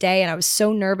next day and I was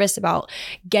so nervous about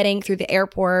getting through the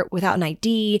airport without an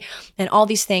ID and all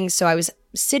these things. So I was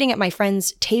sitting at my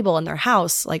friend's table in their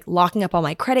house, locking up all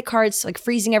my credit cards,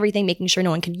 freezing everything, making sure no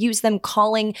one could use them,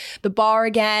 calling the bar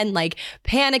again,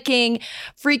 panicking,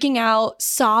 freaking out,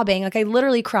 sobbing. I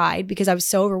literally cried because I was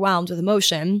so overwhelmed with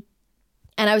emotion.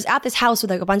 And I was at this house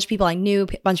with a bunch of people I knew,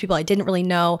 a bunch of people I didn't really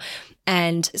know.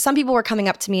 And some people were coming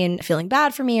up to me and feeling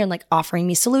bad for me and offering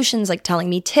me solutions, telling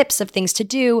me tips of things to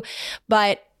do.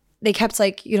 But they kept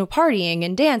partying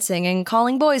and dancing and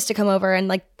calling boys to come over.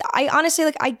 And I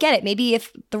honestly, I get it. Maybe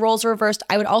if the roles were reversed,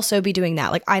 I would also be doing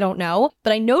that. I don't know.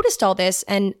 But I noticed all this.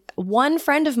 And one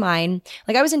friend of mine,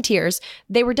 like I was in tears.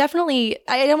 They were definitely,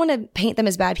 I don't want to paint them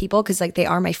as bad people because like they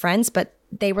are my friends, but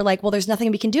they were like, well, there's nothing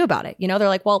we can do about it. You know, they're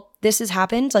like, well, this has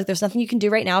happened. Like there's nothing you can do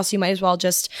right now. So you might as well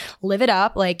just live it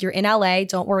up. Like you're in LA,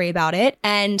 don't worry about it.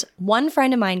 And one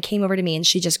friend of mine came over to me and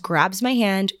she just grabs my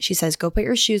hand. She says, go put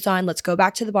your shoes on. Let's go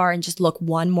back to the bar and just look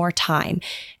one more time.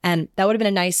 And that would have been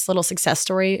a nice little success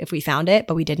story if we found it,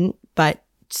 but we didn't. But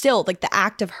still, like the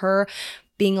act of her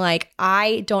being like,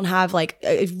 I don't have like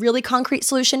a really concrete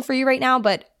solution for you right now,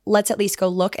 but let's at least go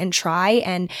look and try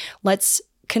and let's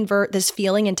convert this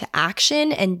feeling into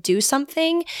action and do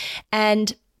something.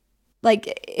 And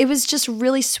like, it was just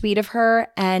really sweet of her.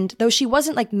 And though she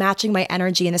wasn't like matching my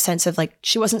energy in the sense of like,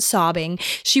 she wasn't sobbing,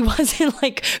 she wasn't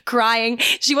like crying,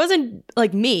 she wasn't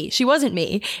like me, she wasn't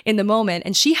me in the moment.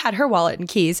 And she had her wallet and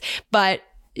keys, but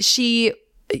she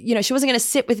wasn't going to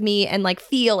sit with me and like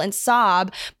feel and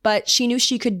sob, but she knew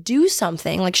she could do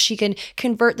something. Like she could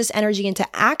convert this energy into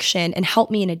action and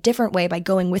help me in a different way by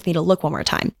going with me to look one more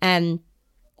time. And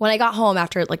when I got home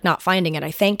after like not finding it, I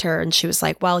thanked her and she was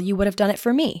like, well, you would have done it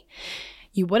for me.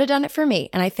 You would have done it for me.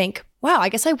 And I think, wow, I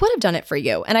guess I would have done it for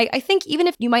you. And I think even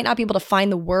if you might not be able to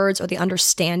find the words or the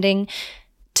understanding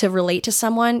to relate to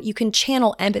someone, you can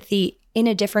channel empathy in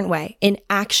a different way, in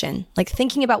action, like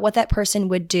thinking about what that person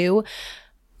would do.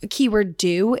 Keyword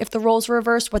do, if the roles were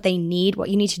reversed, what they need, what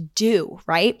you need to do,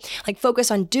 right? Like focus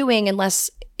on doing and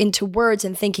less into words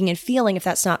and thinking and feeling if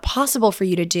that's not possible for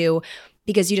you to do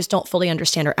because you just don't fully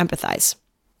understand or empathize.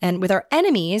 And with our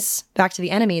enemies, back to the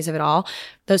enemies of it all,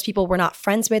 those people we're not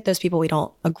friends with, those people we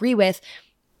don't agree with,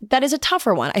 that is a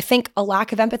tougher one. I think a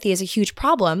lack of empathy is a huge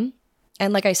problem.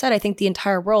 And like I said, I think the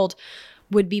entire world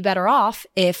would be better off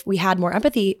if we had more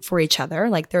empathy for each other.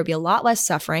 Like there would be a lot less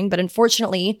suffering. But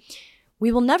unfortunately,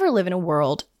 we will never live in a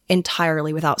world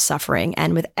entirely without suffering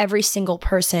and with every single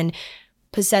person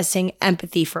possessing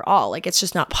empathy for all. Like it's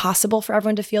just not possible for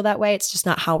everyone to feel that way. It's just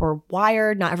not how we're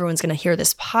wired. Not everyone's going to hear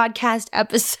this podcast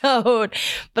episode.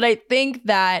 But I think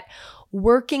that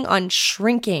working on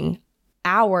shrinking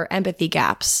our empathy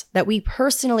gaps that we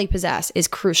personally possess is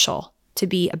crucial to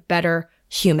be a better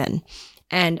human.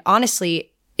 And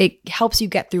honestly, it helps you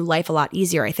get through life a lot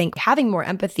easier. I think having more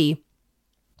empathy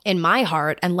in my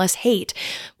heart and less hate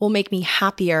will make me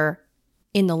happier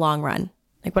in the long run.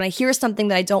 Like when I hear something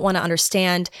that I don't want to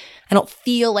understand, I don't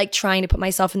feel like trying to put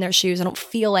myself in their shoes. I don't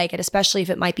feel like it, especially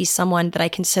if it might be someone that I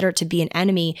consider to be an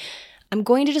enemy. I'm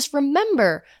going to just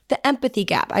remember the empathy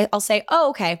gap. I'll say,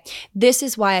 oh, okay, this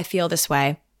is why I feel this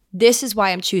way. This is why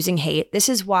I'm choosing hate. This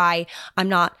is why I'm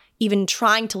not even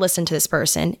trying to listen to this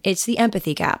person. It's the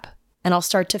empathy gap. And I'll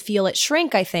start to feel it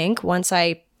shrink, I think, once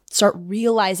I start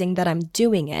realizing that I'm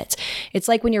doing it. It's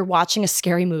like when you're watching a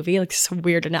scary movie, like this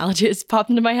weird analogy just popped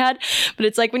into my head, but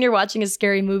it's like when you're watching a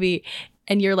scary movie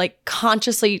and you're like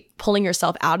consciously pulling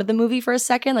yourself out of the movie for a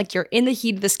second, like you're in the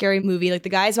heat of the scary movie, like the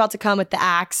guy's about to come with the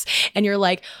axe and you're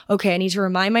like, okay, I need to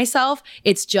remind myself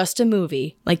it's just a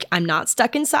movie. Like I'm not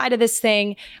stuck inside of this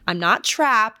thing. I'm not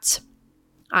trapped.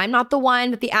 I'm not the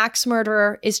one that the axe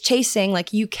murderer is chasing.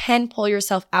 Like you can pull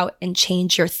yourself out and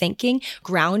change your thinking,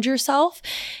 ground yourself.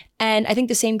 And I think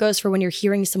the same goes for when you're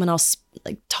hearing someone else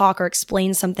like talk or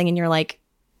explain something and you're like,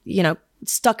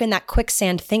 stuck in that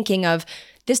quicksand thinking of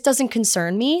this doesn't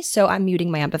concern me. So I'm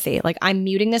muting my empathy. Like I'm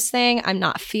muting this thing. I'm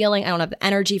not feeling, I don't have the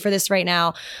energy for this right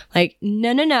now. Like,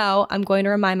 no. I'm going to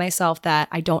remind myself that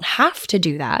I don't have to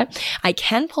do that. I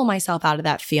can pull myself out of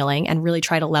that feeling and really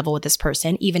try to level with this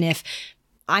person, even if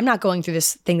I'm not going through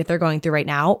this thing that they're going through right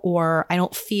now, or I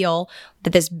don't feel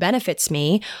that this benefits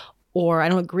me, or I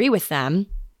don't agree with them.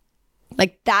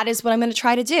 Like that is what I'm going to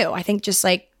try to do. I think just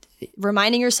like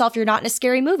reminding yourself you're not in a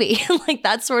scary movie, like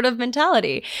that sort of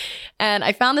mentality. And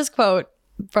I found this quote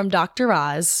from Dr.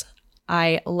 Oz.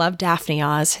 I love Daphne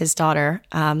Oz, his daughter.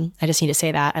 I just need to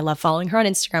say that. I love following her on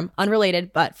Instagram.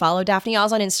 Unrelated, but follow Daphne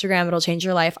Oz on Instagram. It'll change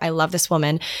your life. I love this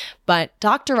woman. But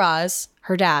Dr. Oz,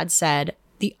 her dad, said,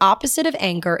 the opposite of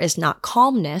anger is not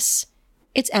calmness,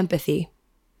 it's empathy.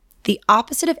 The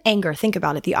opposite of anger, think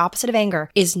about it. The opposite of anger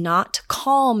is not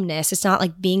calmness. It's not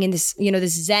like being in this,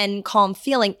 this zen, calm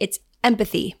feeling. It's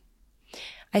empathy.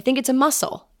 I think it's a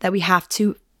muscle that we have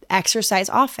to exercise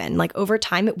often. Like over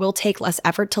time, it will take less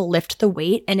effort to lift the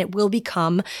weight and it will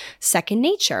become second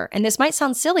nature. And this might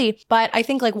sound silly, but I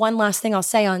think like one last thing I'll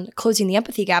say on closing the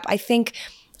empathy gap, I think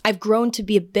I've grown to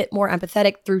be a bit more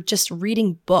empathetic through just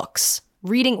reading books.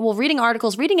 Reading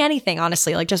articles, reading anything,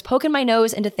 honestly, like just poking my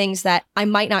nose into things that I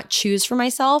might not choose for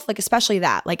myself, like especially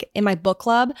that, like in my book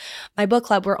club,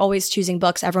 we're always choosing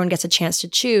books. Everyone gets a chance to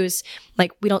choose.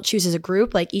 Like we don't choose as a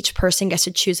group, like each person gets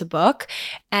to choose a book.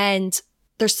 And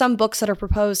there's some books that are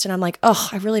proposed and I'm like, oh,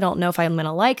 I really don't know if I'm going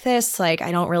to like this. Like,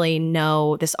 I don't really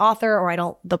know this author,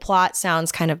 or the plot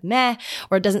sounds kind of meh,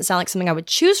 or it doesn't sound like something I would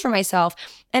choose for myself.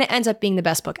 And it ends up being the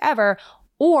best book ever.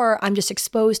 Or I'm just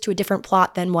exposed to a different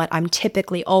plot than what I'm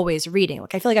typically always reading.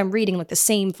 Like, I feel like I'm reading like the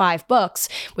same 5 books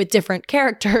with different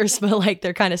characters, but like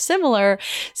they're kind of similar.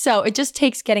 So it just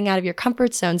takes getting out of your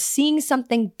comfort zone, seeing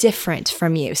something different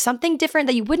from you, something different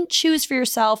that you wouldn't choose for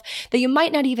yourself, that you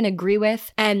might not even agree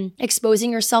with, and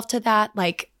exposing yourself to that.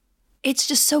 Like, it's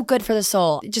just so good for the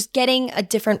soul, just getting a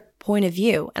different point of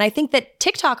view. And I think that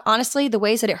TikTok, honestly, the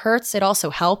ways that it hurts, it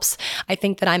also helps. I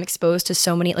think that I'm exposed to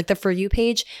so many, like the For You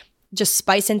page, just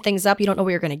spicing things up. You don't know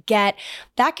what you're going to get.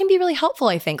 That can be really helpful,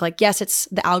 I think. Like, yes, it's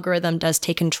the algorithm does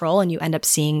take control and you end up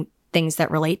seeing things that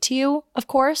relate to you, of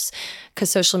course, because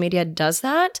social media does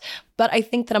that. But I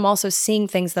think that I'm also seeing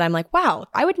things that I'm like, wow,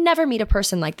 I would never meet a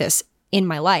person like this in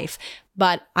my life,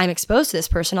 but I'm exposed to this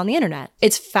person on the internet.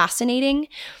 It's fascinating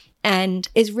and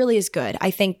it really is good.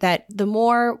 I think that the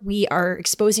more we are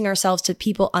exposing ourselves to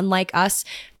people unlike us,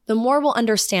 the more we'll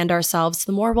understand ourselves,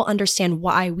 the more we'll understand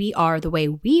why we are the way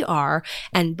we are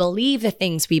and believe the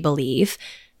things we believe.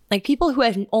 Like, people who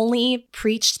have only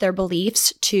preached their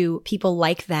beliefs to people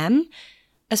like them,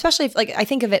 especially if, like, I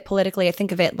think of it politically, I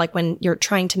think of it like when you're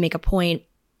trying to make a point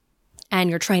and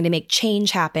you're trying to make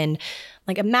change happen.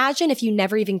 Like, imagine if you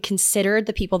never even considered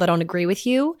the people that don't agree with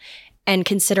you and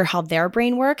consider how their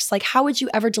brain works. Like, how would you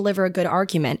ever deliver a good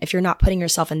argument if you're not putting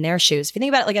yourself in their shoes? If you think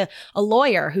about it, like a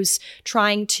lawyer who's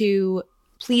trying to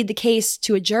plead the case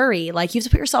to a jury, like, you have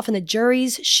to put yourself in the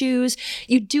jury's shoes.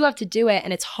 You do have to do it,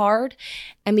 and it's hard.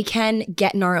 And we can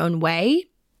get in our own way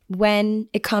when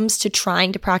it comes to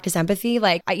trying to practice empathy.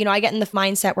 Like, I get in the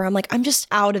mindset where I'm like, I'm just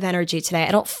out of energy today.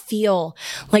 I don't feel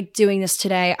like doing this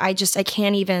today. I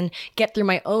can't even get through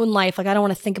my own life. Like, I don't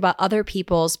want to think about other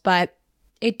people's, but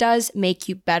it does make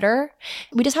you better.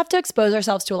 We just have to expose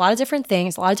ourselves to a lot of different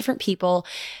things, a lot of different people,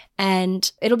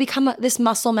 and it'll become this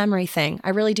muscle memory thing.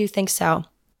 I really do think so.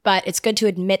 But it's good to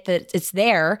admit that it's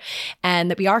there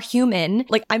and that we are human.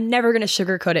 Like, I'm never going to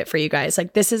sugarcoat it for you guys.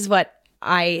 Like, this is what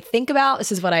I think about.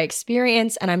 This is what I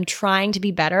experience, and I'm trying to be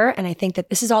better. And I think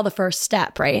that this is all the first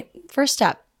step, right? First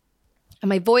step. And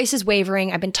my voice is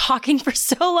wavering. I've been talking for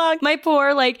so long. My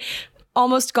poor,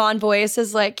 almost gone voice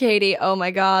is like, Katie, oh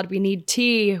my God, we need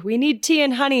tea. We need tea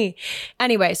and honey.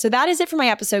 Anyway, so that is it for my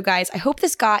episode, guys. I hope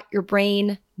this got your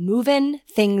brain moving,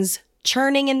 things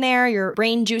churning in there, your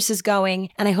brain juices going.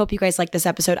 And I hope you guys like this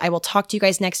episode. I will talk to you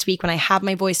guys next week when I have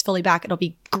my voice fully back. It'll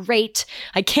be great.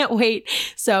 I can't wait.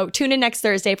 So tune in next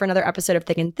Thursday for another episode of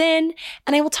Thick and Thin,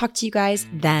 and I will talk to you guys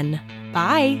then.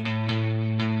 Bye.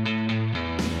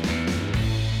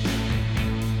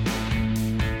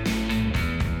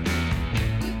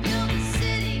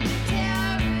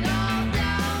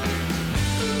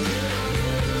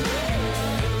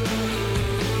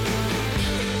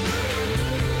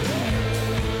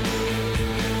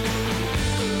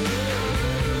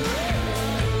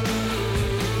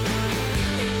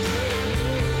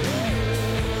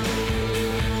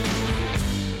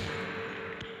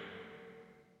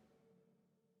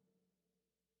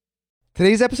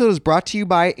 Today's episode is brought to you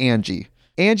by Angie.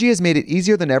 Angie has made it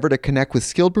easier than ever to connect with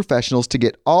skilled professionals to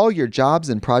get all your jobs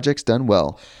and projects done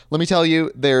well. Let me tell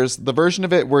you, there's the version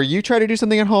of it where you try to do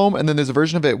something at home, and then there's a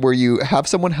version of it where you have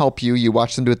someone help you, you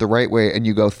watch them do it the right way, and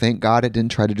you go, thank God I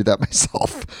didn't try to do that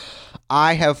myself.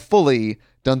 I have fully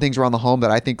done things around the home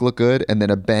that I think look good, and then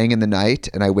a bang in the night,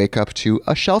 and I wake up to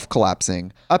a shelf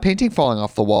collapsing, a painting falling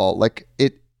off the wall.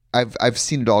 I've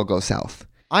seen it all go south.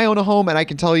 I own a home, and I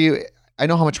can tell you, I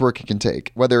know how much work it can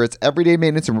take. Whether it's everyday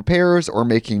maintenance and repairs or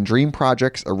making dream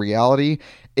projects a reality,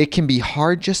 it can be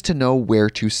hard just to know where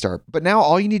to start. But now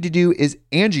all you need to do is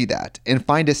Angie that and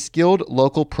find a skilled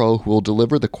local pro who will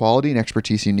deliver the quality and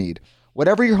expertise you need.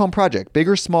 Whatever your home project, big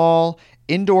or small,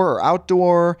 indoor or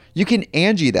outdoor, you can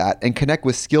Angie that and connect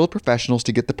with skilled professionals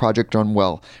to get the project done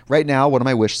well. Right now, one of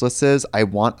my wish lists is I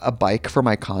want a bike for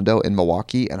my condo in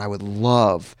Milwaukee, and I would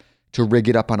love to rig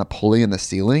it up on a pulley in the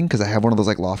ceiling because I have one of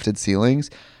those lofted ceilings,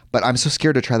 but I'm so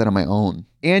scared to try that on my own.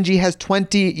 Angie has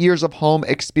 20 years of home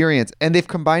experience, and they've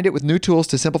combined it with new tools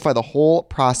to simplify the whole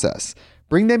process.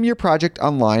 Bring them your project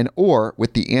online or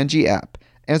with the Angie app.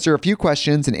 Answer a few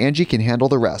questions and Angie can handle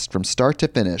the rest from start to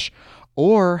finish,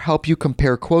 or help you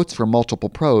compare quotes from multiple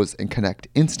pros and connect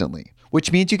instantly,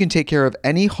 which means you can take care of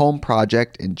any home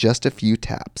project in just a few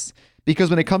taps. Because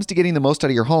when it comes to getting the most out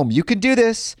of your home, you can do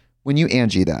this when you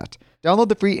Angie that. Download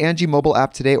the free Angie mobile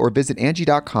app today or visit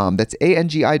Angie.com. That's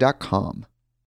ANGI.com.